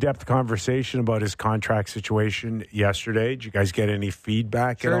had an in-depth conversation about his contract situation yesterday. Did you guys get any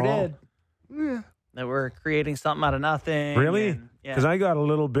feedback at all? Sure did. Yeah. That we're creating something out of nothing. Really? Because I got a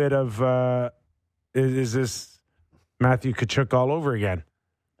little bit of, is this Matthew Tkachuk all over again?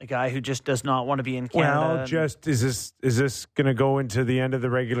 A guy who just does not want to be in Canada. Well, is this going to go into the end of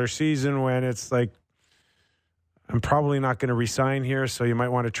the regular season when it's like, I'm probably not going to resign here, so you might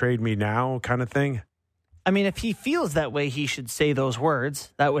want to trade me now kind of thing? If he feels that way, he should say those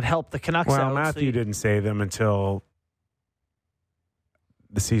words. That would help the Canucks out. Well, Matthew didn't say them until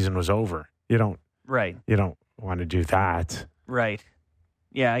the season was over. You don't want to do that. Right.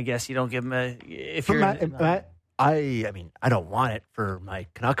 Yeah, I guess you don't give him a... I don't want it for my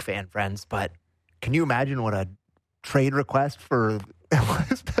Canuck fan friends, but can you imagine what a trade request for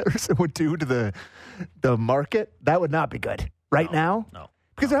Elias Pettersson would do to the market? That would not be good now. No.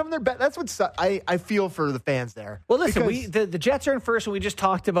 Because they're having their bet. That's what I feel for the fans there. Well, listen, the Jets are in first, and we just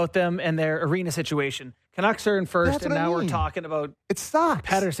talked about them and their arena situation. Canucks are in first, and now we're talking about it sucks.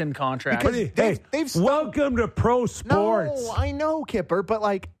 Pettersson contract. They've welcome to pro sports. No, I know, Kipper, but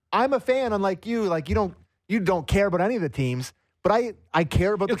I'm a fan. Unlike you, you don't care about any of the teams, but I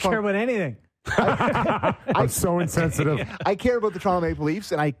care about. You don't care about anything. I'm so insensitive. I care about the Toronto Maple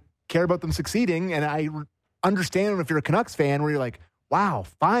Leafs, and I care about them succeeding, and I understand if you're a Canucks fan where you're like, wow,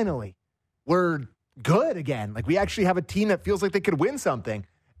 finally, we're good again. Like, we actually have a team that feels like they could win something.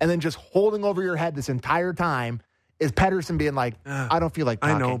 And then just holding over your head this entire time is Pettersson being like, I don't feel like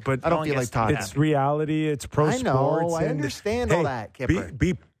talking. I know, but I don't feel like talking. It's reality. It's pro sports. I understand all that, Kipper.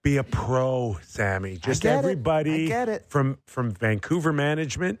 Be a pro, Sammy. Just everybody from Vancouver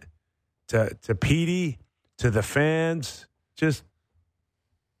management to Petey to the fans, just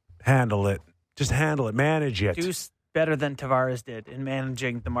handle it. Just handle it. Manage it. better than Tavares did in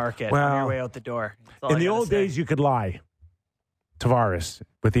managing the market Well, on your way out the door. In the old days, you could lie. Tavares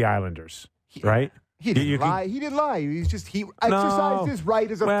with the Islanders, right? He didn't lie. He didn't lie. He exercised his right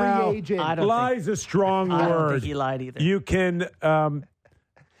as a free agent. Lie is a strong word. I don't think he lied either. You can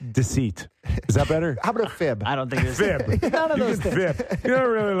deceit. Is that better? How about a fib? I don't think there's Fib. none of those things. Fib. You don't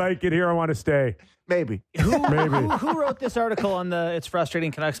really like it here. I want to stay. Maybe. Who wrote this article on the It's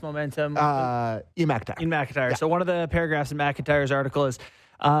Frustrating Canucks Momentum? Ian McIntyre. Ian McIntyre. Yeah. So one of the paragraphs in McIntyre's article is,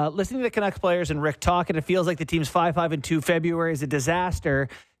 listening to the Canucks players and Rick talk, and it feels like the team's 5-5-2 February is a disaster.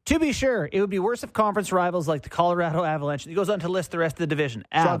 To be sure, it would be worse if conference rivals like the Colorado Avalanche. He goes on to list the rest of the division.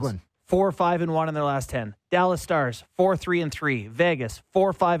 Avs, Struggling. 4-5-1 in their last 10. Dallas Stars, 4-3-3. Vegas,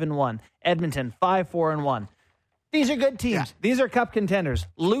 4-5-1. Edmonton, 5-4-1. These are good teams. Yeah. These are cup contenders.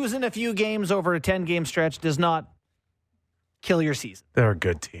 Losing a few games over a 10-game stretch does not kill your season. They're a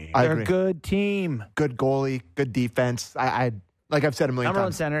good team. They're a good team. Good goalie, good defense. I like I've said a million Number one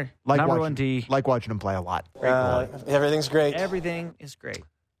times. center, Like number watching, one D. Like watching him play a lot. Everything's great. Everything is great.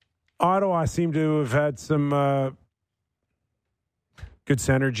 Ottawa seem to have had some good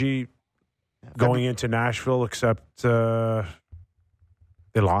synergy going into Nashville, except they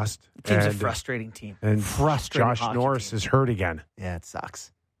lost. The team's a frustrating team. And Frustrating Josh hockey Norris team. is hurt again. Yeah, it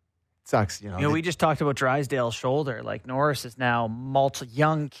sucks. Sucks, we just talked about Drysdale's shoulder. Like Norris is now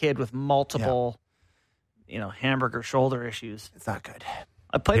young kid with multiple, hamburger shoulder issues. It's not good.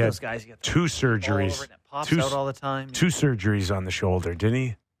 I played those guys. You get two all surgeries. over it, and it pops out all the time. Two surgeries on the shoulder, didn't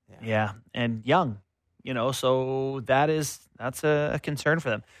he? Yeah, and young, so that's a concern for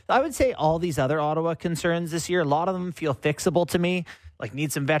them. I would say all these other Ottawa concerns this year, a lot of them feel fixable to me. Like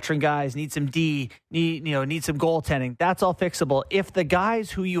need some veteran guys, need some D, need some goaltending. That's all fixable. If the guys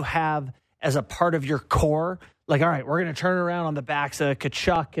who you have as a part of your core, like, all right, we're going to turn around on the backs of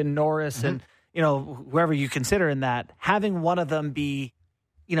Tkachuk and Norris and, whoever you consider in that, having one of them be,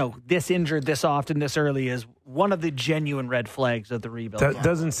 this injured this often, this early is one of the genuine red flags of the rebuild. That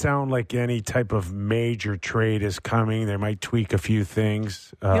doesn't sound like any type of major trade is coming. They might tweak a few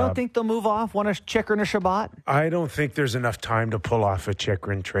things. You don't think they'll move off one of Chychrun or Shabbat? I don't think there's enough time to pull off a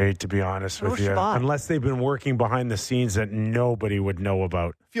Chychrun trade, to be honest with you. Shabbat. Unless they've been working behind the scenes that nobody would know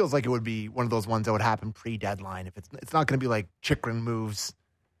about. Feels like it would be one of those ones that would happen pre-deadline. If it's not going to be like Chychrun moves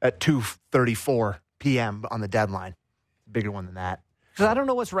at 2:34 p.m. on the deadline. Bigger one than that. Because I don't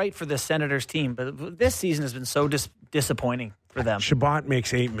know what's right for this Senators team, but this season has been so disappointing for them. Shabbat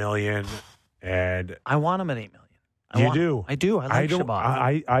makes $8 million, and I want him at $8 million. do. I do. I like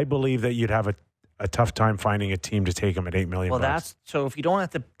Shabbat. I believe that you'd have a tough time finding a team to take him at $8 million. Well, that's so. If you don't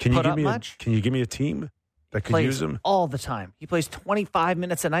have to put up much, can you give me a team that could plays use him all the time? He plays 25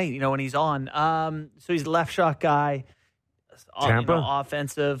 minutes a night. When he's on. So he's a left shot guy. Tampa?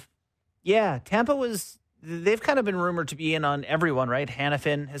 Offensive. Yeah, Tampa was. They've kind of been rumored to be in on everyone, right?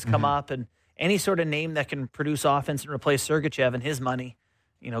 Hannafin has come up, and any sort of name that can produce offense and replace Sergachev and his money,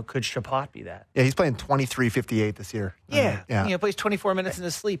 could Shabbat be that? Yeah, he's playing 23:58 this year. Yeah. Plays 24 minutes in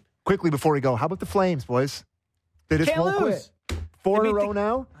his sleep. Quickly before we go, how about the Flames, boys? They just Can't won't lose. quit. 4 in a row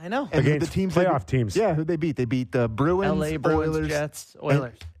now. I know. And against the teams playoff teams. Yeah, who'd they beat? They beat the Bruins, LA Bruins, Oilers, Jets,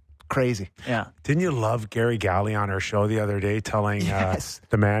 Oilers. Crazy. Yeah. Didn't you love Gary Galley on our show the other day telling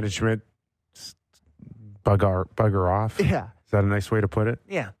the management bugger off? Yeah. Is that a nice way to put it?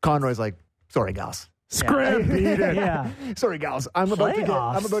 Yeah. Conroy's like, sorry, gals. Scram beat it. Yeah. Sorry, gals. I'm about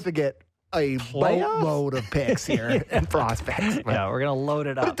to get a boatload of picks here and prospects. Yeah, we're going to load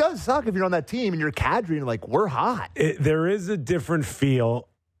it But it up. does suck if you're on that team and you're cadre and like, we're hot. There is a different feel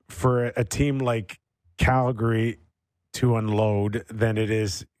for a team like Calgary to unload than it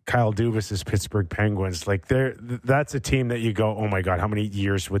is Kyle Dubas's Pittsburgh Penguins. Like that's a team that you go, oh my God, how many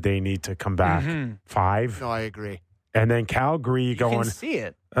years would they need to come back? 5? No, I agree. And then Calgary, You can see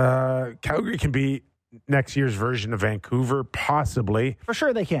it. Calgary can be next year's version of Vancouver, possibly. For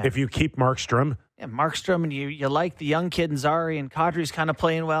sure they can. If you keep Markstrom. Yeah, Markstrom, and you like the young kid, and Zari, and Kadri's kind of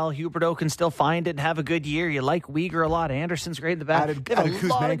playing well. Huberdeau can still find it and have a good year. You like Weegar a lot. Anderson's great in the back. Added They have a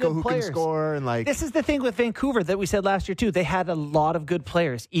lot of Kuzmenko good who players. can score. And like, This is the thing with Vancouver that we said last year, too. They had a lot of good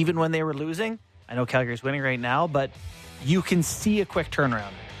players, even when they were losing. I know Calgary's winning right now, but you can see a quick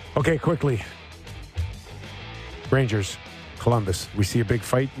turnaround. Okay, quickly. Rangers, Columbus. We see a big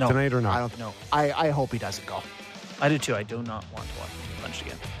fight tonight or not? I don't know. I hope he doesn't go. I do, too. I do not want to watch him punched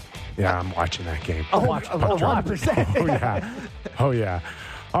again. Yeah, I'm watching that game. I'll watch it. 100%. Oh, yeah. Oh, yeah.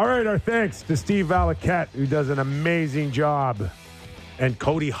 All right, our thanks to Steve Valaket, who does an amazing job, and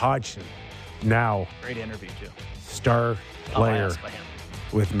Cody Hodgson, now Great interview, too. star player By him.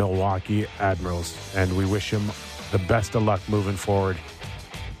 with Milwaukee Admirals, and we wish him the best of luck moving forward.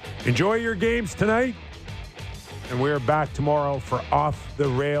 Enjoy your games tonight. And we're back tomorrow for Off the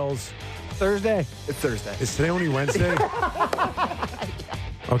Rails. Thursday. It's Thursday. Is today only Wednesday?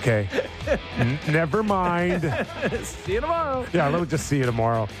 Okay. Never mind. See you tomorrow. Yeah, we'll just see you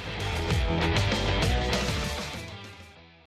tomorrow.